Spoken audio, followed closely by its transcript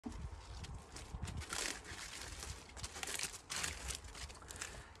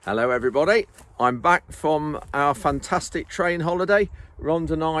Hello everybody, I'm back from our fantastic train holiday.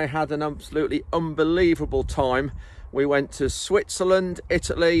 Rhonda and I had an absolutely unbelievable time. We went to Switzerland,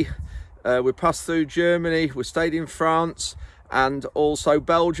 Italy, we passed through Germany, we stayed in France and also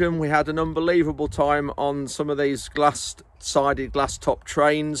Belgium. We had an unbelievable time on some of these glass-sided, glass-top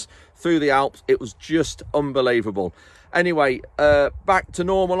trains through the Alps. It was just unbelievable. Anyway, back to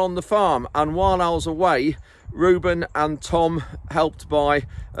normal on the farm, and while I was away, Ruben and Tom, helped by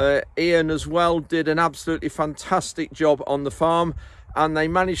Ian as well, did an absolutely fantastic job on the farm, and they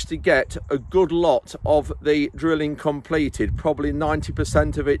managed to get a good lot of the drilling completed, probably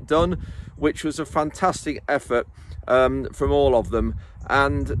 90% of it done, which was a fantastic effort from all of them.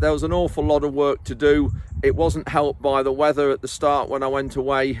 And there was an awful lot of work to do. It wasn't helped by the weather at the start when I went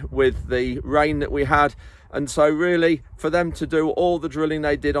away with the rain that we had, and so really for them to do all the drilling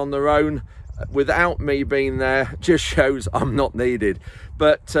they did on their own without me being there just shows I'm not needed.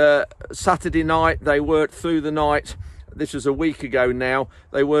 But Saturday night they worked through the night. This was a week ago now.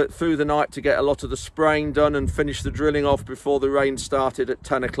 They worked through the night to get a lot of the spraying done and finish the drilling off before the rain started at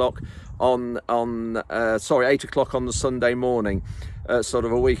 10 o'clock on 8 o'clock on the Sunday morning, sort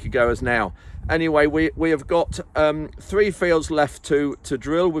of a week ago as now. Anyway, we have got 3 fields left to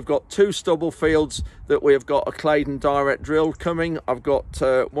drill. We've got 2 stubble fields that we have got a Claydon direct drill coming. I've got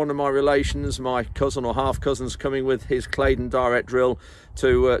one of my relations, my cousin or half cousins, coming with his Claydon direct drill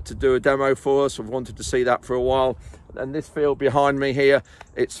to do a demo for us. I've wanted to see that for a while. And this field behind me here,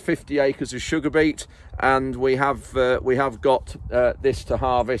 it's 50 acres of sugar beet, and we have got this to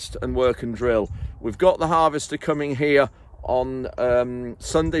harvest and work and drill. We've got the harvester coming here on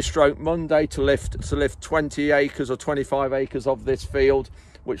Sunday/Monday to lift 20 acres or 25 acres of this field,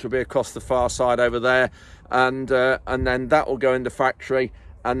 which will be across the far side over there, and then that will go in the factory,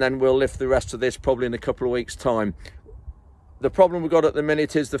 and then we'll lift the rest of this probably in a couple of weeks' time. The problem we've got at the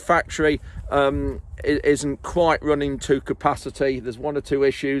minute is the factory isn't quite running to capacity. There's 1 or 2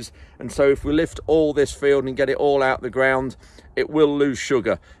 issues, and so if we lift all this field and get it all out the ground, it will lose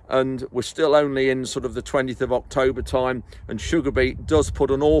sugar. And we're still only in sort of the 20th of October time, and sugar beet does put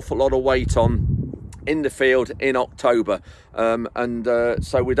an awful lot of weight on in the field in October,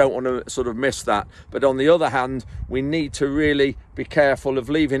 so we don't want to sort of miss that. But on the other hand, we need to really be careful of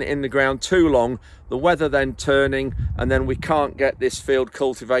leaving it in the ground too long, the weather then turning, and then we can't get this field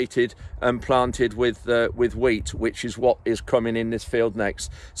cultivated and planted with wheat, which is what is coming in this field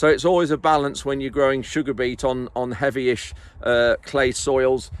next. So it's always a balance when you're growing sugar beet on heavy-ish clay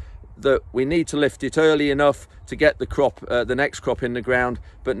soils, that we need to lift it early enough to get the crop, the next crop in the ground,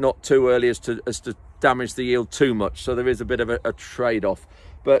 but not too early as to damage the yield too much. So there is a bit of a trade-off.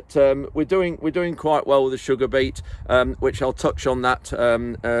 But we're doing quite well with the sugar beet, which I'll touch on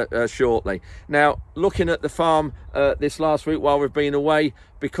that shortly. Now, looking at the farm this last week while we've been away,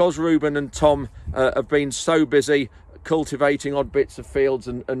 because Ruben and Tom have been so busy cultivating odd bits of fields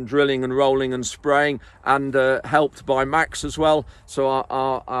and drilling and rolling and spraying, and helped by Max as well. So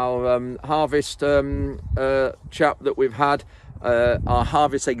our harvest chap that we've had, our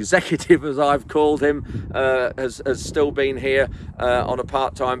harvest executive, as I've called him, has still been here on a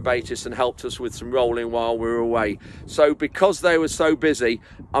part-time basis and helped us with some rolling while we were away. So because they were so busy,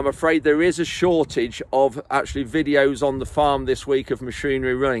 I'm afraid there is a shortage of actually videos on the farm this week of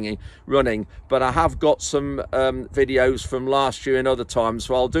machinery running, but I have got some videos from last year and other times,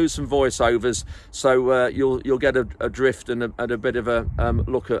 so I'll do some voiceovers, so you'll get a drift and a bit of a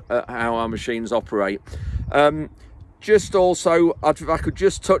look at how our machines operate. Just also, if I could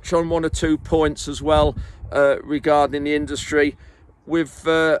just touch on 1 or 2 points as well regarding the industry.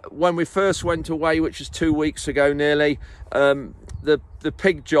 When we first went away, which is 2 weeks ago nearly, the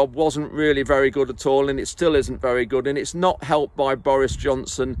pig job wasn't really very good at all, and it still isn't very good, and it's not helped by Boris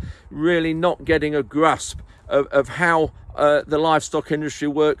Johnson really not getting a grasp of how the livestock industry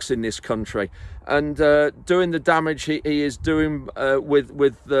works in this country, and doing the damage he is doing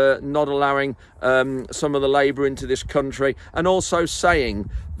with not allowing some of the labour into this country, and also saying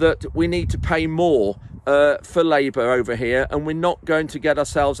that we need to pay more for labour over here, and we're not going to get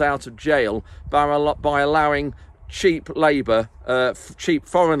ourselves out of jail by allowing cheap labour, cheap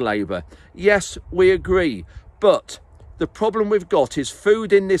foreign labour. Yes, we agree, but the problem we've got is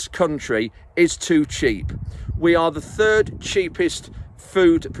food in this country is too cheap. We are the 3rd cheapest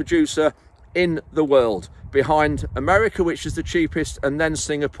food producer in the world, behind America, which is the cheapest, and then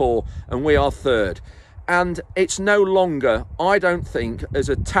Singapore, and we are 3rd. And it's no longer, I don't think, as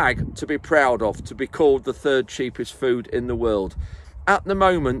a tag to be proud of, to be called the 3rd cheapest food in the world. At the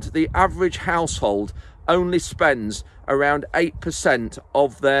moment, the average household only spends around 8%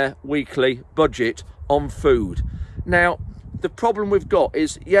 of their weekly budget on food. Now, the problem we've got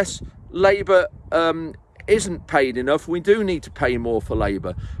is, yes, labour isn't paid enough. We do need to pay more for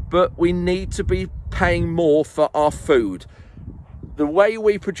labour, but we need to be paying more for our food. The way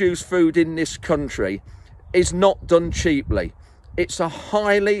we produce food in this country is not done cheaply. It's a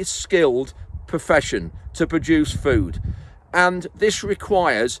highly skilled profession to produce food, and this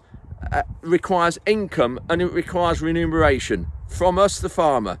requires income, and it requires remuneration from us, the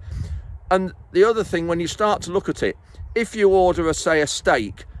farmer. And the other thing, when you start to look at it, if you order say a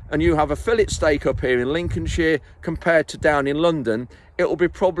steak, and you have a fillet steak up here in Lincolnshire compared to down in London, it will be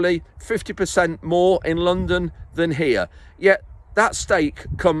probably 50% more in London than here. Yet that steak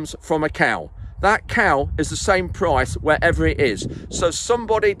comes from a cow. That cow is the same price wherever it is. So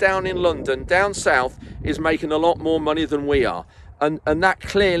somebody down in London, down south, is making a lot more money than we are. And that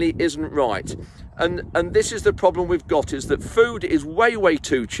clearly isn't right. And this is the problem we've got, is that food is way, way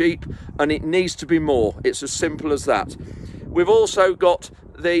too cheap, and it needs to be more. It's as simple as that. We've also got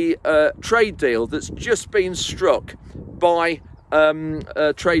the trade deal that's just been struck by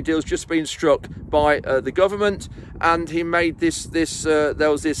the government, and he made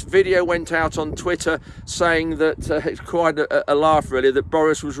there was this video went out on Twitter saying that it's quite a laugh really, that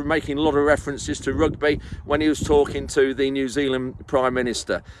Boris was making a lot of references to rugby when he was talking to the New Zealand Prime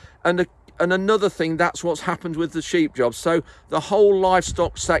Minister. And another thing, that's what's happened with the sheep jobs. So the whole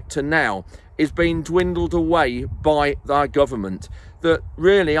livestock sector now is being dwindled away by our government. That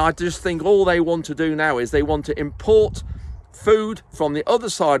really, I just think all they want to do now is they want to import food from the other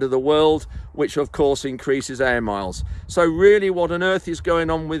side of the world, which of course increases air miles. So really, what on earth is going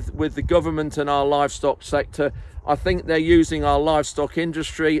on with the government and our livestock sector? I think they're using our livestock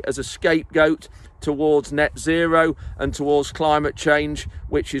industry as a scapegoat towards net zero and towards climate change,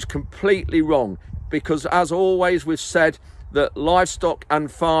 which is completely wrong, because as always we've said that livestock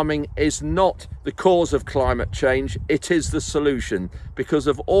and farming is not the cause of climate change, it is the solution, because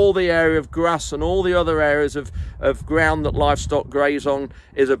of all the area of grass and all the other areas of ground that livestock graze on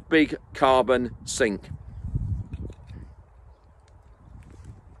is a big carbon sink.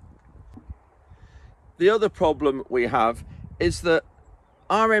 The other problem we have is that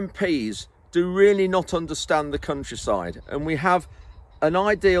our MPs do really not understand the countryside, and we have an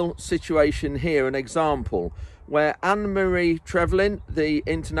ideal situation here, an example, where Anne-Marie Trevelyan, the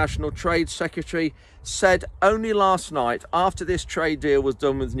International Trade Secretary, said only last night, after this trade deal was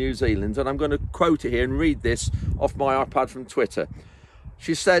done with New Zealand, and I'm going to quote it here and read this off my iPad from Twitter.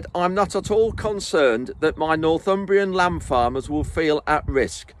 She said, "I'm not at all concerned that my Northumbrian lamb farmers will feel at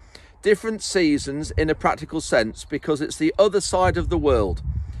risk. Different seasons in a practical sense, because it's the other side of the world.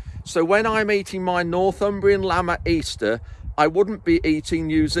 So when I'm eating my Northumbrian lamb at Easter, I wouldn't be eating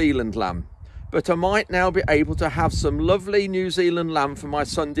New Zealand lamb. But I might now be able to have some lovely New Zealand lamb for my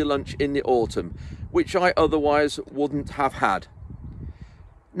Sunday lunch in the autumn, which I otherwise wouldn't have had."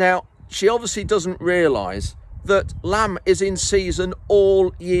 Now, she obviously doesn't realise that lamb is in season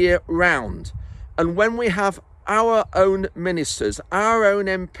all year round. And when we have our own ministers, our own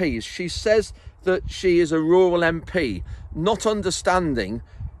MPs, she says that she is a rural MP, not understanding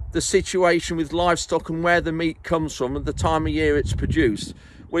the situation with livestock and where the meat comes from and the time of year it's produced.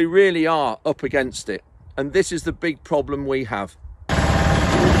 We really are up against it, and this is the big problem we have.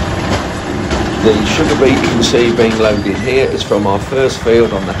 The sugar beet you can see being loaded here is from our first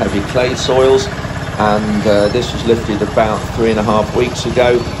field on the heavy clay soils, and this was lifted about 3.5 weeks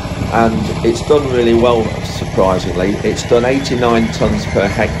ago, and it's done really well, surprisingly. It's done 89 tonnes per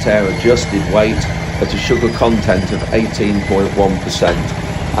hectare adjusted weight at a sugar content of 18.1%,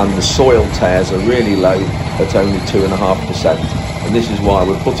 and the soil tears are really low at only 2.5%. And this is why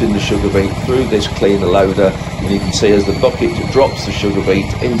we're putting the sugar beet through this cleaner loader, and you can see as the bucket drops the sugar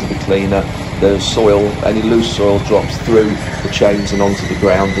beet into the cleaner, the soil, any loose soil, drops through the chains and onto the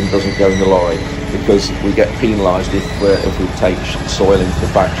ground and doesn't go in the lorry, because we get penalised if we take soil into the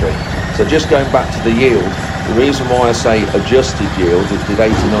factory. So just going back to the yield, the reason why I say adjusted yield, it did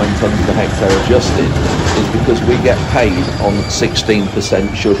 89 tonnes per hectare adjusted, is because we get paid on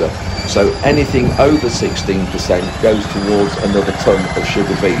 16% sugar. So anything over 16% goes towards another tonne of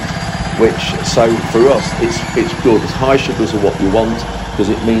sugar beet, which, so for us, it's good. High sugars are what we want, because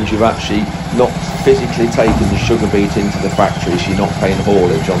it means you've actually not physically taken the sugar beet into the factories, you're not paying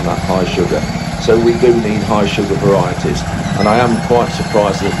haulage on that high sugar. So we do need high sugar varieties, and I am quite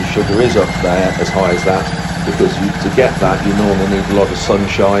surprised that the sugar is up there as high as that, because to get that you normally need a lot of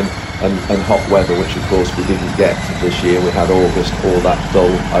sunshine and hot weather, which of course we didn't get this year. We had August, all that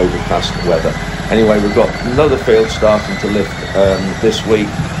dull overcast weather. Anyway, we've got another field starting to lift this week,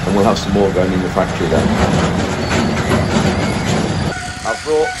 and we'll have some more going in the factory then. I've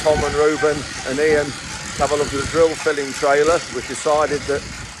brought Tom and Ruben and Ian have a look at the drill filling trailer. We've decided that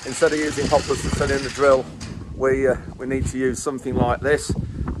instead of using hoppers to fill in the drill, we need to use something like this,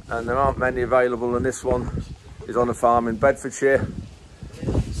 and there aren't many available, and this one is on a farm in Bedfordshire.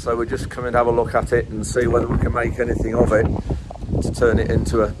 So we're just coming to have a look at it and see whether we can make anything of it to turn it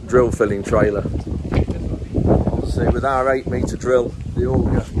into a drill filling trailer. See, with our 8-metre drill, the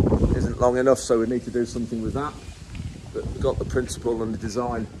auger isn't long enough, so we need to do something with that. But we've got the principle and the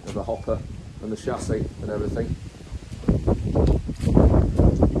design of the hopper and the chassis and everything.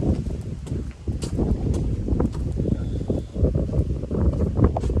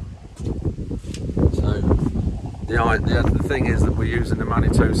 The thing is that we're using the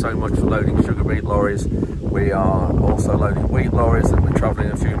Manitou so much for loading sugar beet lorries. We are also loading wheat lorries, and we're travelling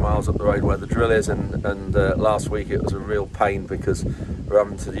a few miles up the road where the drill is, and last week it was a real pain because we're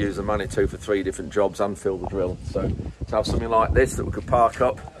having to use the Manitou for 3 different jobs and fill the drill. So to have something like this that we could park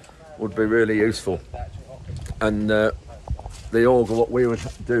up would be really useful. And the auger, what we would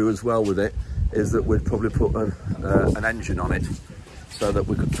do as well with it is that we'd probably put an engine on it so that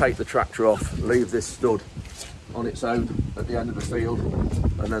we could take the tractor off, leave this stud on its own at the end of the field,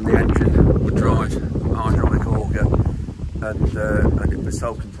 and then the engine would drive the hydraulic auger, and it'd be a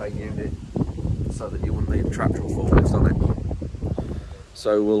self-contained unit so that you wouldn't need a tractor or forklift on it.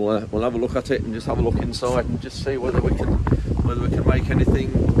 So we'll have a look at it and just have a look inside and just see whether we can make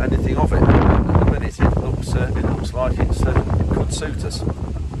anything of it. At the minute it looks like it could suit us.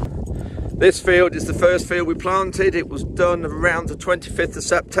 This field is the first field we planted. It was done around the 25th of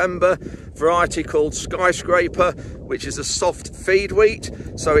September. Variety called Skyscraper, which is a soft feed wheat,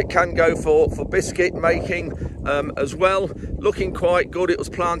 so it can go for biscuit making as well. Looking quite good. It was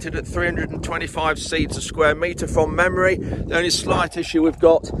planted at 325 seeds a square metre from memory. The only slight issue we've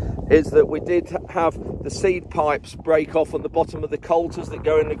got is that we did have the seed pipes break off on the bottom of the coulters that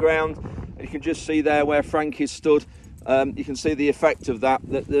go in the ground. And you can just see there where Frankie's stood. You can see the effect of that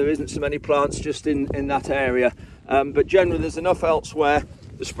there isn't so many plants just in that area, but generally there's enough elsewhere.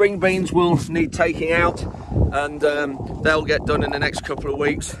 The spring beans will need taking out, and they'll get done in the next couple of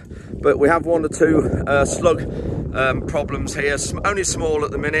weeks, but we have 1 or 2 slug problems here, only small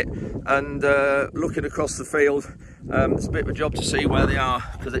at the minute, and looking across the field, it's a bit of a job to see where they are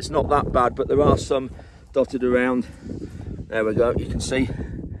because it's not that bad, but there are some dotted around. There we go, you can see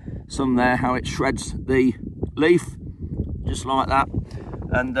some there, how it shreds the leaf just like that,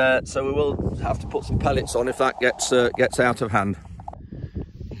 and so we will have to put some pellets on if that gets out of hand.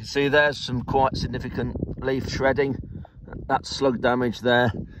 You can see there's some quite significant leaf shredding. That's slug damage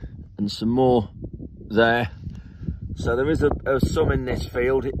there, and some more there. So there is some in this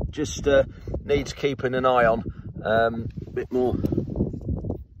field. It just needs keeping an eye on. A bit more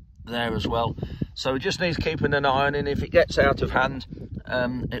there as well. So it just needs keeping an eye on, and if it gets out of hand,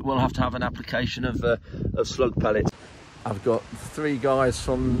 it will have to have an application of slug pellets. I've got 3 guys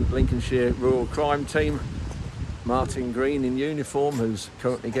from Lincolnshire Rural Crime Team. Martin Green in uniform, who's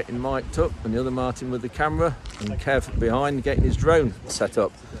currently getting mic'd up, and the other Martin with the camera, and Kev behind getting his drone set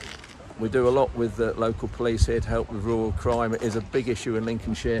up. We do a lot with the local police here to help with rural crime. It is a big issue in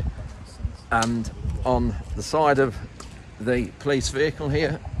Lincolnshire, and on the side of the police vehicle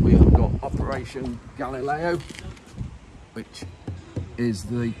here we have got Operation Galileo, which is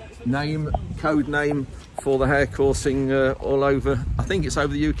the code name for the hare coursing all over. I think it's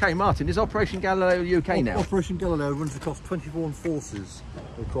over the UK. Martin, is Operation Galileo UK now? Operation Galileo runs across 24 forces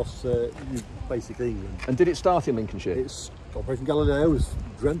across basically England. And did it start in Lincolnshire? Operation Galileo was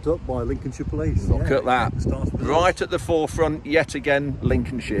dreamt up by Lincolnshire Police. Look at that. Right at the forefront, yet again,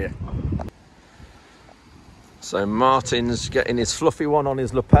 Lincolnshire. So Martin's getting his fluffy one on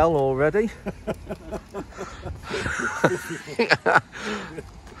his lapel already.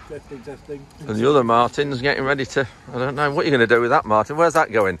 Testing. And the other Martin's getting ready to, I don't know, what are you going to do with that, Martin? Where's that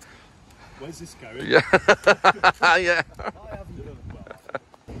going? Where's this going? Yeah. Yeah.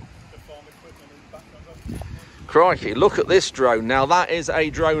 Crikey, look at this drone. Now that is a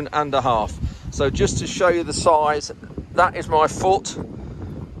drone and a half. So just to show you the size, that is my foot.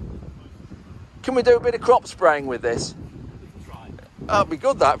 Can we do a bit of crop spraying with this? That'd be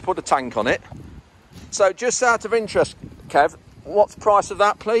good, that. Put a tank on it. So just out of interest, Kev, what's the price of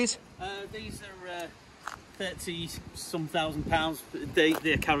that, please? These are 30-some thousand pounds. They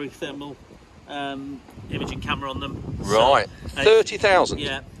carry thermal imaging camera on them. Right, so, 30,000?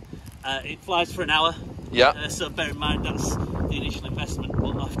 Yeah. It flies for an hour. Yeah. So bear in mind that's the initial investment.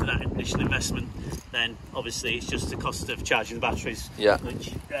 But after that initial investment, then obviously it's just the cost of charging the batteries. Yeah.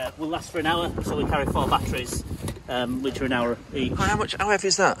 Which will last for an hour. So we carry 4 batteries, which are an hour each. How heavy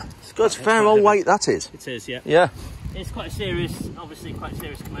is that? It's got a fair old weight, that is. It is, yeah. Yeah. It's quite a serious, obviously quite a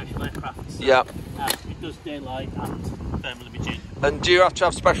serious commercial aircraft. So, Yeah. it does daylight and thermal imaging. And do you have to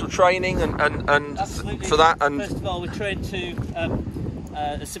have special training and Absolutely. for that? And first of all, we're trained to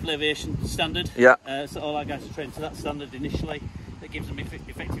a civil aviation standard. Yeah. So all our guys are trained to that standard initially. That gives them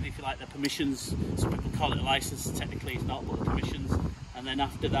effectively, if you like, their permissions. Some people call it a license. Technically, it's not, but the permissions. And then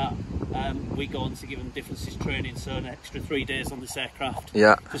after that, we go on to give them differences training, so an extra 3 days on this aircraft.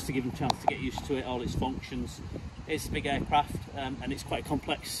 Yeah. Just to give them a chance to get used to it, all its functions. It's a big aircraft, and it's quite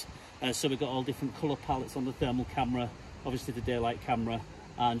complex. So we've got all different colour palettes on the thermal camera, obviously the daylight camera,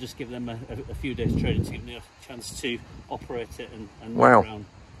 and just give them a few days training to give them a chance to operate it and move around.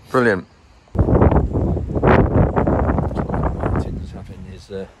 Brilliant. Martin's having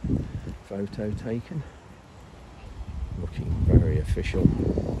his photo taken. Looking very official.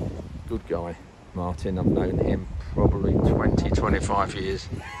 Good guy, Martin. I've known him probably 20-25 years.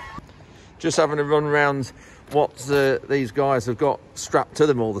 Just having a run round what these guys have got strapped to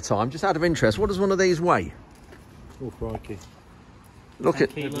them all the time. Just out of interest, what does one of these weigh? Oh, crikey. Look 10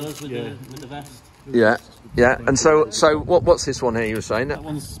 at kilos with, with the vest. yeah. And so what's this one here you were saying? That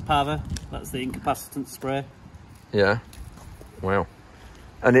one's Pava. That's the incapacitant spray. Yeah. Wow.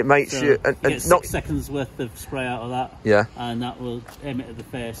 And it makes So you you get not 6 seconds worth of spray out of that. Yeah. And that will aim it at the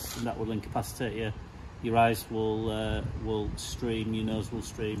face, and that will incapacitate you. Your eyes will stream, your nose will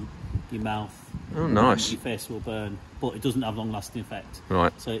stream, your mouth. Oh, nice. Your face will burn, but it doesn't have long-lasting effect.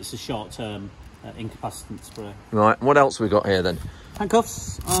 Right. So it's a short-term incapacitant spray. Right. What else we got here then?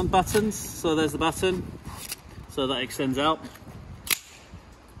 Handcuffs and buttons. So there's the button. So that extends out.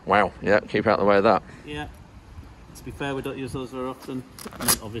 Wow. Yeah. Keep out of the way of that. Yeah. To be fair, we don't use those very often. And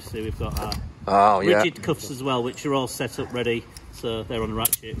then obviously we've got our rigid cuffs as well, which are all set up ready. So they're on the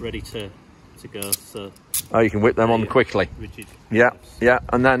ratchet, ready to go. So you can whip them on quickly. rigid Yeah. cuffs. Yeah.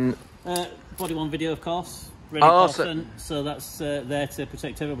 And then Body one video, of course. Ready so that's there to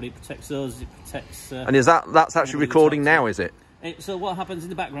protect everybody. It protects us. It protects. and is that's actually recording now? Is it? So what happens in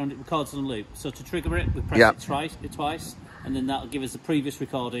the background? It records on loop. So to trigger it, we press it twice, and then that'll give us the previous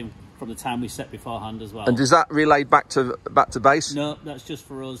recording from the time we set beforehand as well. And is that relayed back to base? No, that's just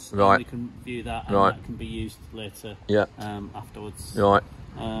for us. Right. We can view that, and that can be used later. Yeah. Afterwards. Right.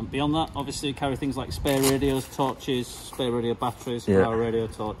 Beyond that, obviously, we carry things like spare radios, torches, spare radio batteries, power radio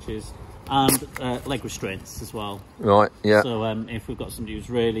torches, and leg restraints as well. Right. Yeah. So if we've got somebody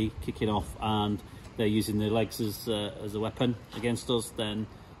who's really kicking off and they're using their legs as a weapon against us, then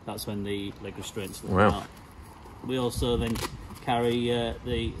that's when the leg restraints will come out. We also then carry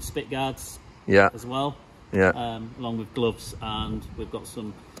the spit guards as well, along with gloves, and we've got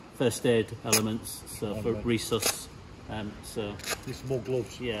some first aid elements, so for resus. So These more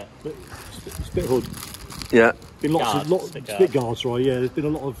gloves. Yeah. Spit hood. Yeah. Been lots of spit guards, right? Yeah. There's been a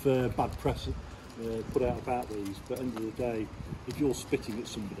lot of bad press put out about these, but at the end of the day, if you're spitting at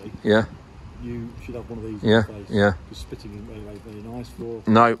somebody, you should have one of these in your face. Yeah. Because spitting isn't very nice for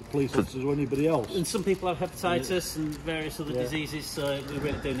the police officers or anybody else. And some people have hepatitis and various other diseases, so we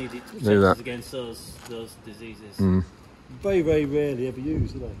really do need it to protect us against those diseases. Very, very rarely ever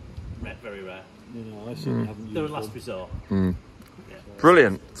used, are they? Very rare. You know, I certainly haven't used They're a them. last resort. Yeah.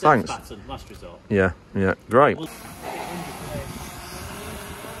 Brilliant. Thanks. Baton, last resort. Yeah. Great.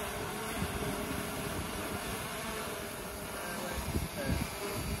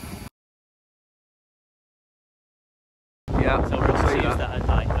 Yeah. So we're going to use that at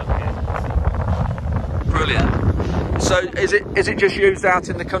night. Okay. Brilliant. So is it just used out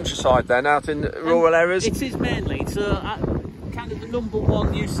in the countryside then, out in rural areas? It is mainly. So kind of the number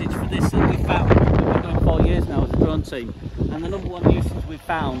one usage for this that we found. We've been going 4 years now as a drone team, and the number one usage we've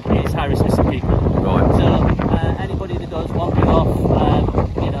found is high-risk missing people. Right. So anybody that goes wandering off,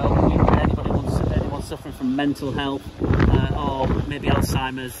 anyone suffering from mental health or maybe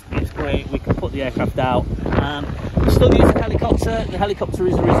Alzheimer's, it's great. We can put the aircraft out. We still use the helicopter. The helicopter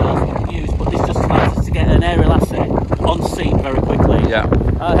is a resource we can use, but this just allows us to get an aerial asset on scene very quickly. Yeah.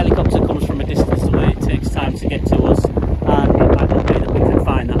 Our helicopter comes from a distance away. It takes time to get to us, and it might not be that we can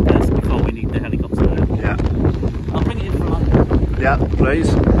find that person before we need the helicopter there. Yeah. I'll bring it in for a land. Yeah,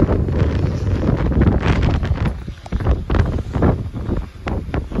 please.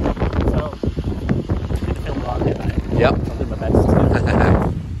 Yep. I'll do my best.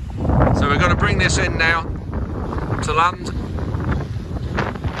 So we're going to bring this in now to land.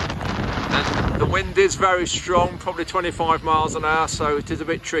 And the wind is very strong, probably 25 miles an hour, so it is a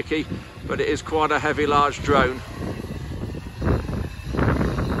bit tricky, but it is quite a heavy, large drone.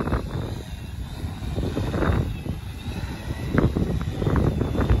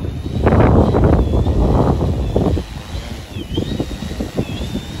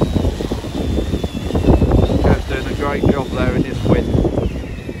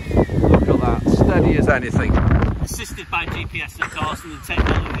 easy as anything. Assisted by GPS, of course, and the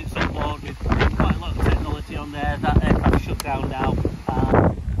technology that's on board with quite a lot of technology on there. That aircraft shut down now.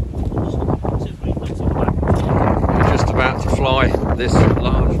 We're just about to fly this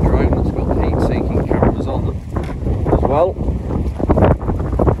large drone that's got heat-seeking cameras on them as well.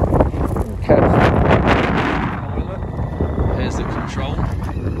 Okay. Here's the control.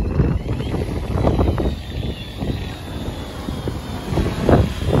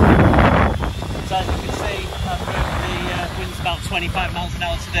 So as you can see, the wind's about 25 miles an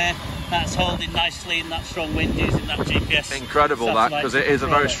hour today. That's holding nicely in that strong wind using that GPS. Incredible that, because it is a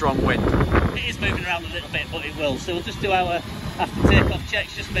very strong wind. It is moving around a little bit, but it will. So we'll just do our after takeoff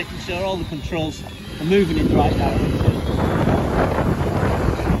checks, just making sure all the controls are moving in the right direction. Just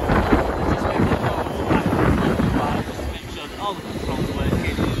moving it forward to back, just to make sure that all the controls are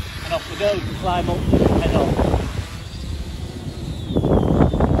working. And off we go, we can climb up and head off.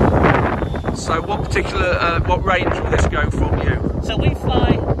 So what range will this go from you? So we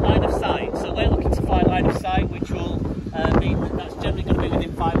fly line of sight, so we're looking to fly line of sight, which will mean that that's generally going to be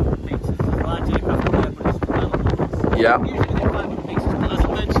within 500 metres. There's a large aircraft on there, but it's development. Yeah. Usually within 500 metres, but as an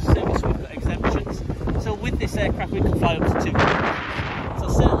emergency service we've got exemptions. So with this aircraft we can fly up to 2 kilometres. So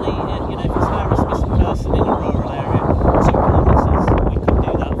certainly, you know, if it's a high risk missing person in a rural area, 2 kilometres, we could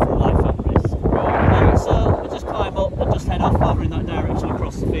do that for a life at risk. So we'll just climb up and just head off over in that direction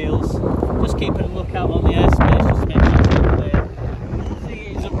across the fields. Just keeping a lookout on the airspace, just to make sure it's clear.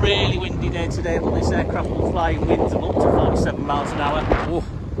 It's a really windy day today, but this aircraft will fly in winds of up to 47 miles an hour. Oh.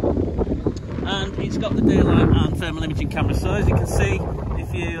 And it's got the daylight and thermal imaging camera. So as you can see,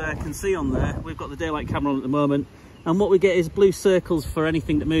 if you can see on there, we've got the daylight camera on at the moment. And what we get is blue circles for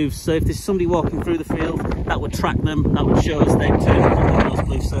anything that moves. So if there's somebody walking through the field, that would track them, that would show us they've turned on those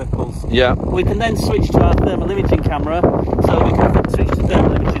blue circles. Yeah. We can then switch to our thermal imaging camera, so we can switch to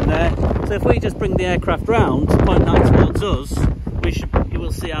thermal imaging there. So if we just bring the aircraft round, point that towards us, you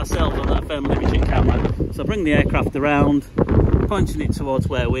will see ourselves on that thermal imaging camera. So bring the aircraft around, pointing it towards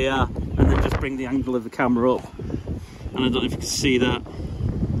where we are, and then just bring the angle of the camera up. And I don't know if you can see that.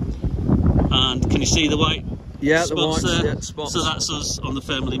 And can you see the white? Yeah, spots the white, there. yeah, spots. So that's us on the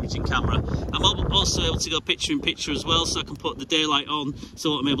thermal imaging camera. I'm also able to go picture in picture as well, so I can put the daylight on. So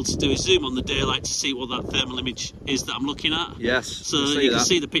what I'm able to do is zoom on the daylight to see what that thermal image is that I'm looking at. Yes. So you can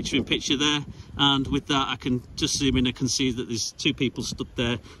see the picture in picture there, and with that I can just zoom in. I can see that there's 2 people stood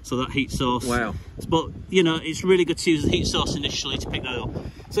there, so that heat source. Wow. But you know, it's really good to use the heat source initially to pick that up.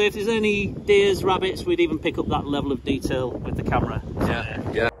 So if there's any deers, rabbits, we'd even pick up that level of detail with the camera.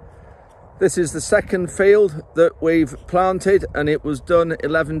 Yeah. This is the second field that we've planted, and it was done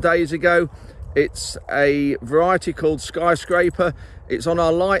 11 days ago. It's a variety called Skyscraper. It's on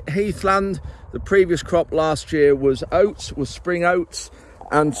our light heathland. The previous crop last year was oats, was spring oats,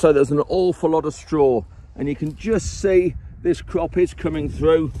 and so there's an awful lot of straw. And you can just see this crop is coming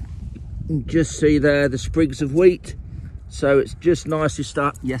through. You can just see there the sprigs of wheat. So it's just nicely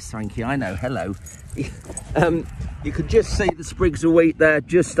start. Yes, thank you. I know. Hello. You can just see the sprigs of wheat there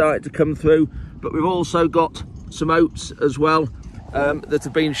just starting to come through, but we've also got some oats as well that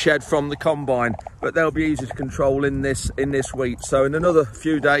have been shed from the combine, but they'll be easy to control in this wheat. So in another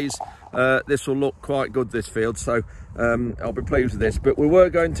few days this will look quite good, this field, so I'll be pleased with this. But we were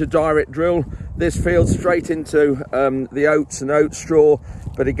going to direct drill this field straight into the oats and oat straw,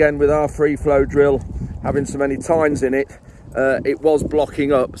 but again, with our free flow drill having so many tines in it, it was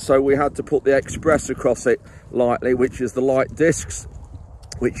blocking up, so we had to put the express across it lightly, which is the light discs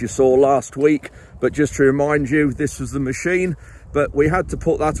which you saw last week. But just to remind you, this was the machine, but we had to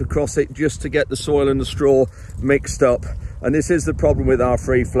put that across it just to get the soil and the straw mixed up. And this is the problem with our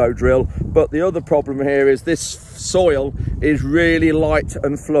free flow drill. But the other problem here is this soil is really light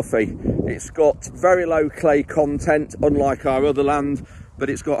and fluffy. It's got very low clay content, unlike our other land, but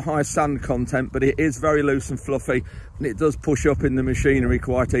it's got high sand content, but it is very loose and fluffy, and it does push up in the machinery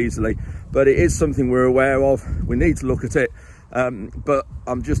quite easily. But it is something we're aware of. We need to look at it, but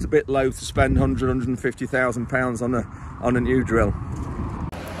I'm just a bit loath to spend £150,000 on a new drill.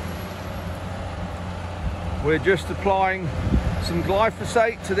 We're just applying some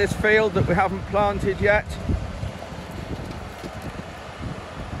glyphosate to this field that we haven't planted yet.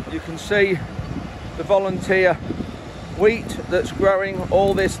 You can see the volunteer wheat that's growing.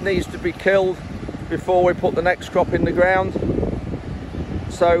 All this needs to be killed before we put the next crop in the ground.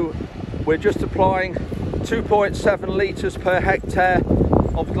 So we're just applying 2.7 litres per hectare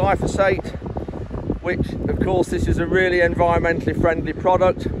of glyphosate, which of course this is a really environmentally friendly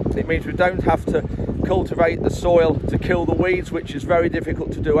product. It means we don't have to cultivate the soil to kill the weeds, which is very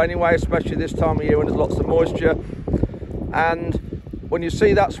difficult to do anyway, especially this time of year when there's lots of moisture. And when you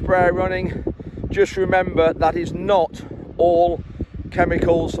see that sprayer running, just remember that is not all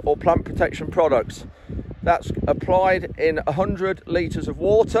chemicals or plant protection products. That's applied in 100 litres of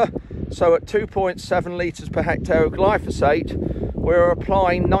water. So at 2.7 litres per hectare of glyphosate, we're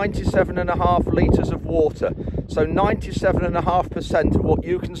applying 97.5 litres of water. So 97.5% of what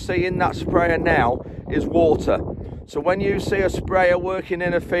you can see in that sprayer now is water. So when you see a sprayer working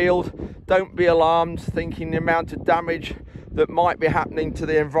in a field, don't be alarmed thinking the amount of damage that might be happening to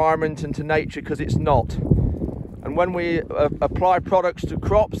the environment and to nature, because it's not. And when we apply products to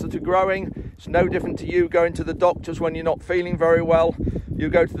crops that are growing, it's no different to you going to the doctors when you're not feeling very well. You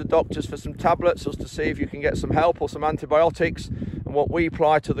go to the doctors for some tablets or to see if you can get some help or some antibiotics. And what we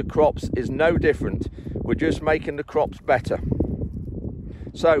apply to the crops is no different. We're just making the crops better.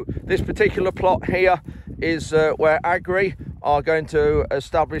 So this particular plot here is where Agri are going to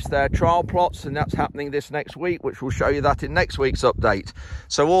establish their trial plots, and that's happening this next week, which we'll show you that in next week's update.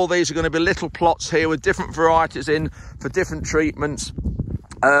 So all these are going to be little plots here with different varieties in for different treatments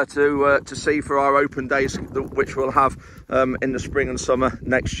to see for our open days, which we'll have in the spring and summer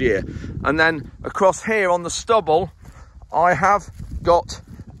next year. And then across here on the stubble, I have got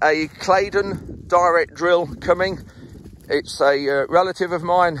a Claydon direct drill coming. It's a relative of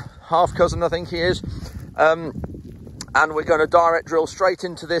mine, half cousin I think he is, and we're going to direct drill straight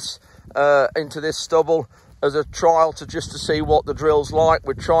into this stubble as a trial to see what the drill's like.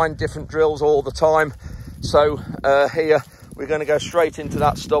 We're trying different drills all the time, so here we're going to go straight into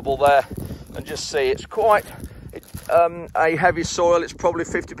that stubble there and just see. It's quite a heavy soil. It's probably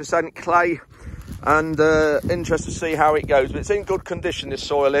 50% clay, and interested to see how it goes, but it's in good condition, this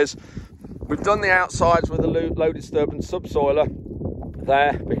soil is. We've done the outsides with a low disturbance subsoiler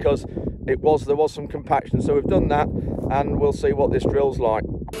there because there was some compaction, so we've done that, and we'll see what this drill's like.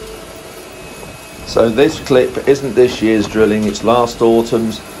 So this clip isn't this year's drilling, it's last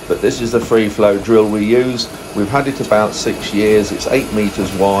autumn's, but this is the free flow drill we use. We've had it about 6 years, it's 8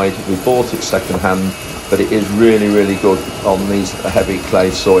 metres wide, we bought it second hand, but it is really, really good on these heavy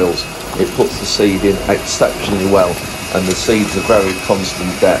clay soils. It puts the seed in exceptionally well, and the seeds are very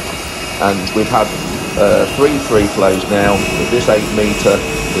constant depth. And we've had 3 free flows now. With this 8 metre,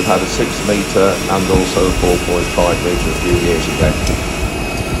 we've had a 6 metre and also a 4.5 metre a few years ago.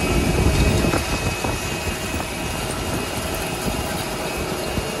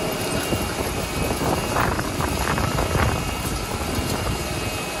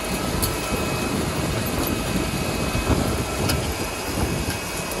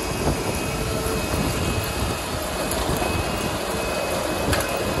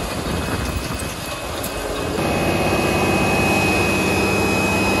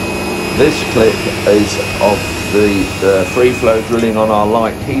 This clip is of the free flow drilling on our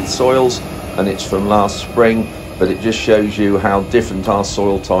light heath soils, and it's from last spring, but it just shows you how different our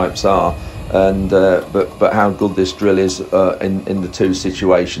soil types are, and but how good this drill is in the two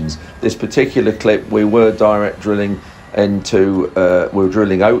situations. This particular clip we were direct drilling into, we were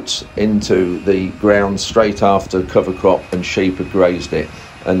drilling oats into the ground straight after cover crop and sheep had grazed it,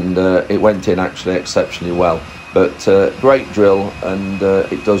 and it went in actually exceptionally well. But great drill, and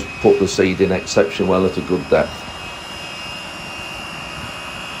it does put the seed in exceptionally well at a good depth.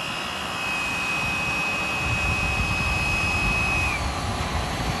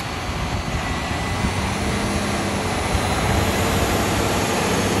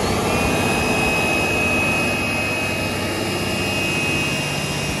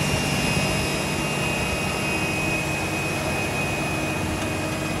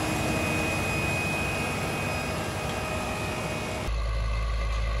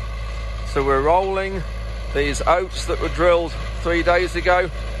 So we're rolling these oats that were drilled 3 days ago.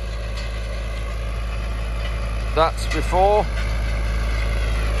 That's before.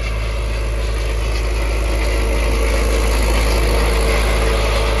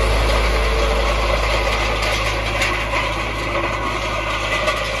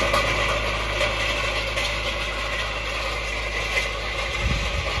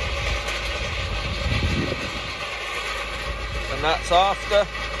 And that's after.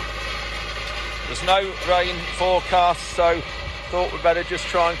 There's no rain forecast, so thought we'd better just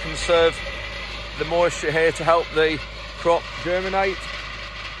try and conserve the moisture here to help the crop germinate.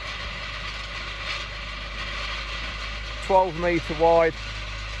 12 metre wide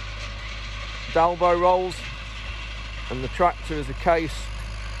Dalbo rolls, and the tractor is a Case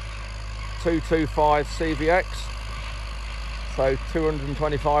 225 CVX, so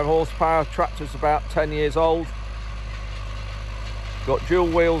 225 horsepower. Tractor's about 10 years old. Got dual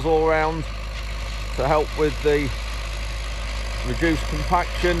wheels all round to help with the reduced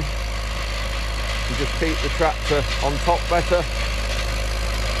compaction and just keep the tractor on top better.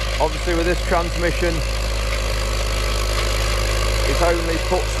 Obviously with this transmission, it only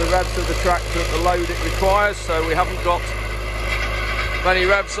puts the revs of the tractor at the load it requires, so we haven't got many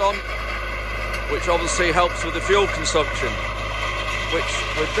revs on, which obviously helps with the fuel consumption, which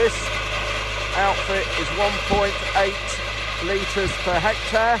with this outfit is 1.8 litres per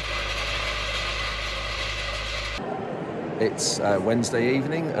hectare. It's Wednesday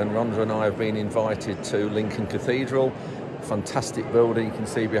evening and Rhonda and I have been invited to Lincoln Cathedral. Fantastic building you can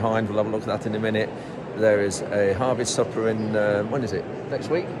see behind, we'll have a look at that in a minute. There is a harvest supper in, when is it? Next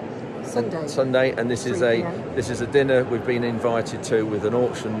week? Sunday, and this is a dinner we've been invited to with an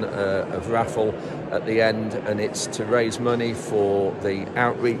auction of raffle at the end, and it's to raise money for the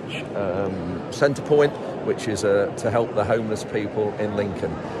outreach centre point, which is to help the homeless people in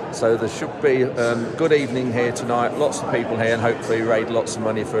Lincoln. So there should be a good evening here tonight, lots of people here, and hopefully raise lots of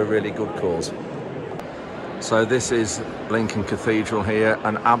money for a really good cause. So this is Lincoln Cathedral here,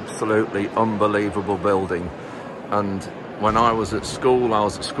 an absolutely unbelievable building. And when I was at school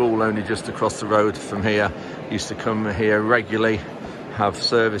only just across the road from here. Used to come here regularly, have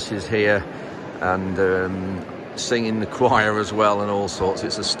services here, and sing in the choir as well and all sorts.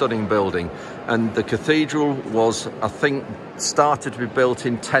 It's a stunning building. And the cathedral was, I think, started to be built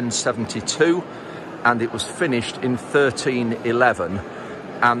in 1072 and it was finished in 1311.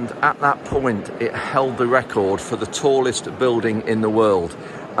 And at that point, it held the record for the tallest building in the world.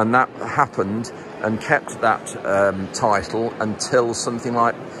 And that happened and kept that title until something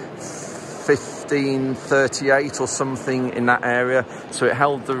like 1538 or something in that area. So it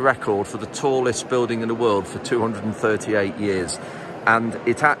held the record for the tallest building in the world for 238 years. And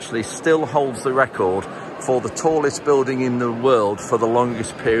it actually still holds the record for the tallest building in the world for the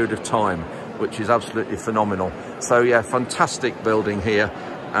longest period of time, which is absolutely phenomenal. So yeah, fantastic building here,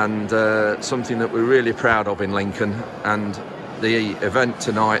 and something that we're really proud of in Lincoln. And the event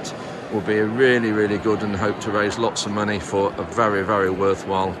tonight will be really, really good, and hope to raise lots of money for a very, very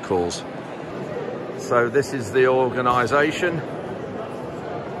worthwhile cause. So this is the organisation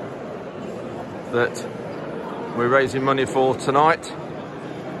that we're raising money for tonight.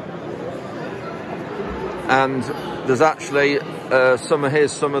 And there's actually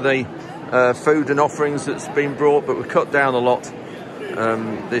here's some of the food and offerings that's been brought, but we've cut down a lot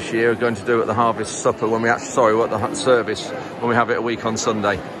this year. We're going to do it at the harvest supper when we at the service when we have it a week on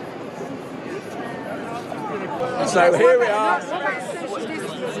Sunday. So here we are.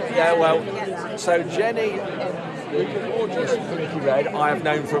 Yeah, well, so Jenny, the gorgeous Pinky Red, I have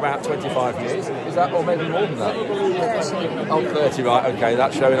known for about 25 years. Is that, or maybe more than that? 30. Oh, 30, right, okay,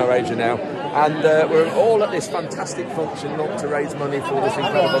 that's showing our age now. And we're all at this fantastic function to raise money for this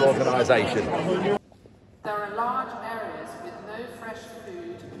incredible organisation. There are large areas with no fresh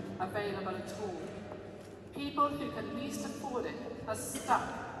food available at all. People who can least afford it are stuck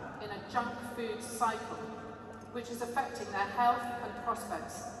in a junk food cycle, which is affecting their health and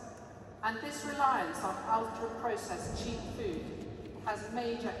prospects. And this reliance on ultra-processed cheap food has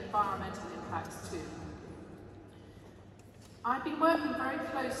major environmental impacts too. I've been working very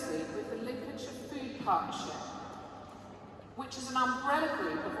closely with the Lincolnshire Food Partnership, which is an umbrella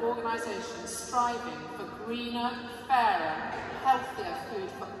group of organisations striving for greener, fairer, healthier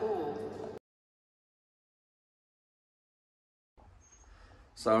food for all.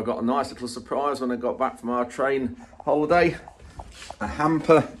 So I got a nice little surprise when I got back from our train holiday. A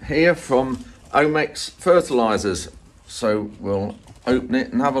hamper here from Omex fertilisers. So we'll open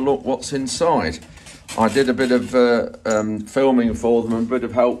it and have a look what's inside. I did a bit of filming for them and a bit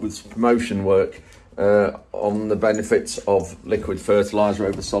of help with promotion work on the benefits of liquid fertiliser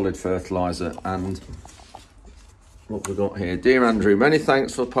over solid fertiliser. And what we've got here. Dear Andrew, many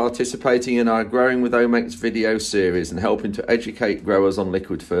thanks for participating in our Growing with Omex video series and helping to educate growers on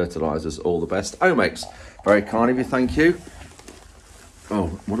liquid fertilisers. All the best, Omex. Very kind of you, thank you. Oh,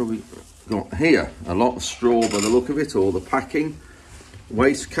 what have we got here? A lot of straw by the look of it, or the packing.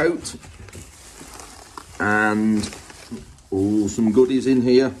 Waistcoat. And some goodies in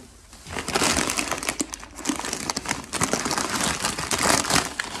here.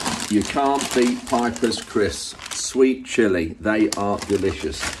 You can't beat Piper's Crisps. Sweet chilli, they are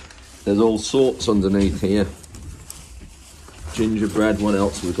delicious. There's all sorts underneath here. Gingerbread, what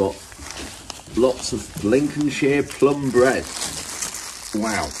else have we got? Lots of Lincolnshire plum bread.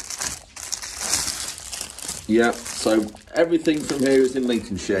 Wow. Yeah, so everything from here is in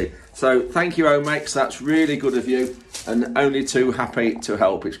Lincolnshire. So thank you, Omex, that's really good of you, and only too happy to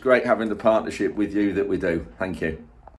help. It's great having the partnership with you that we do. Thank you.